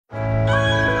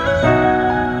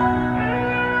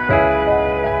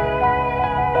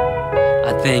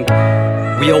think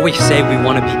we always say we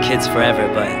want to be kids forever,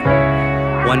 but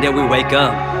one day we wake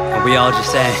up and we all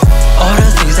just say, all the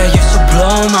things that used to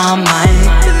blow my mind,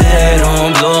 they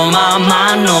don't blow my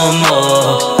mind no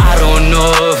more. I don't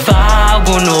know if I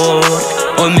will know,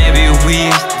 or maybe we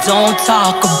don't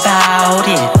talk about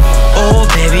it. Oh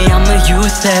baby, I'm a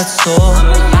youth that's old,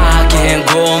 I can't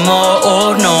grow more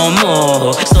old no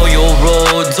more. So your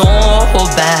road, don't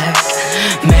hold back,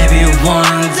 maybe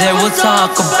one day we'll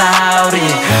talk about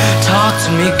it. Talk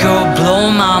to me girl, blow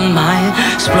my mind,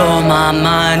 explore my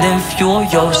mind and fuel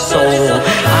your soul.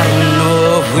 I don't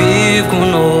know if we've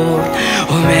grown old,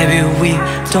 or maybe we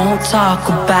don't talk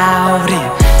about it.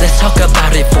 Let's talk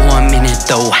about it for a minute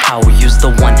though. How we used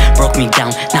the one, broke me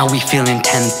down, now we feeling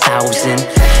 10,000.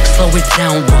 Slow it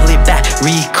down, roll it back,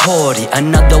 record it.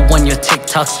 Another one, your Tik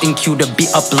Toks in queue to be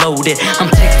uploaded. I'm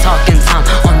TikToking time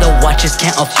on the watches,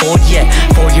 can't afford yet.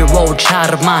 4-year-old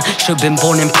child of mine, should've been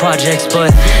born in projects,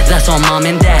 but that's on mom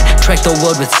and dad. Trek the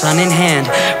world with sun in hand,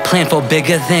 plan for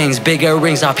bigger things, bigger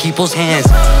rings are people's hands.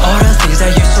 All the things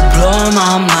that used to blow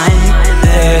my mind,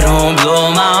 they don't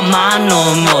blow my mind no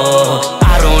more.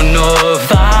 I don't know if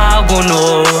I will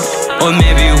know, or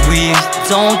maybe we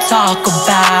don't talk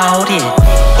about it.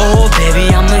 Oh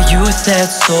baby, I'm a youth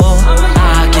that's old,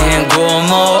 I can't grow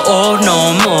more old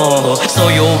no more. So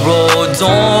your road,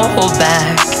 don't hold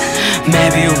back,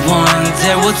 maybe one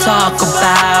day we'll talk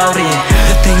about it.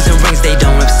 The things and rings, they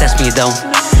don't obsess me though,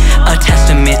 a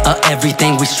testament of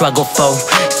everything we struggle for.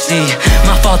 See,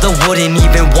 my father wouldn't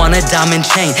even want a diamond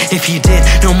chain. If he did,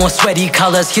 no more sweaty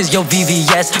colors, here's your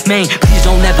VVS main. Please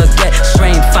don't ever get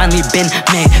strained, finally been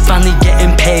made, finally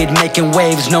getting paid, making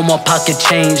waves, no more pocket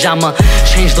change. I'ma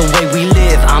change the way we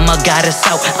live, I'ma guide us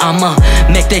out, I'ma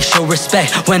make they show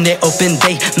respect when they open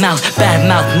they mouth. Bad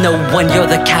mouth no one, you're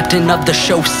the captain of the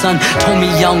show son. Told me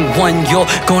young one, you're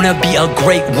gonna be a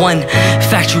great one.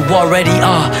 Fact you already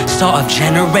are, star of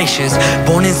generations,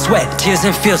 born in sweat, tears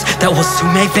and feels that will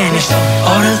soon make vanish.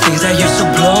 All the things that used to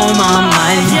blow my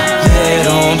mind, they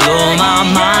don't blow my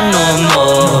mind no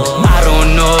more. I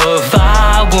don't know if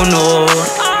I will know,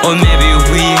 or maybe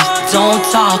we don't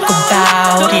talk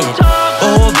about it.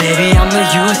 Oh baby, I'm a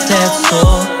youth that's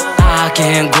old, I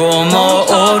can't grow more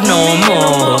old no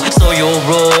more. So your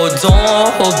road,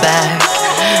 don't hold back,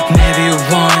 maybe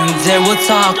one day we'll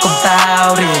talk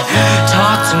about it.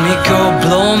 Talk to me girl,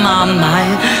 blow my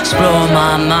mind, explore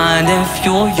my mind and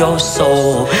fuel your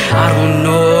soul. I don't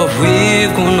know if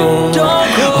we've grown old,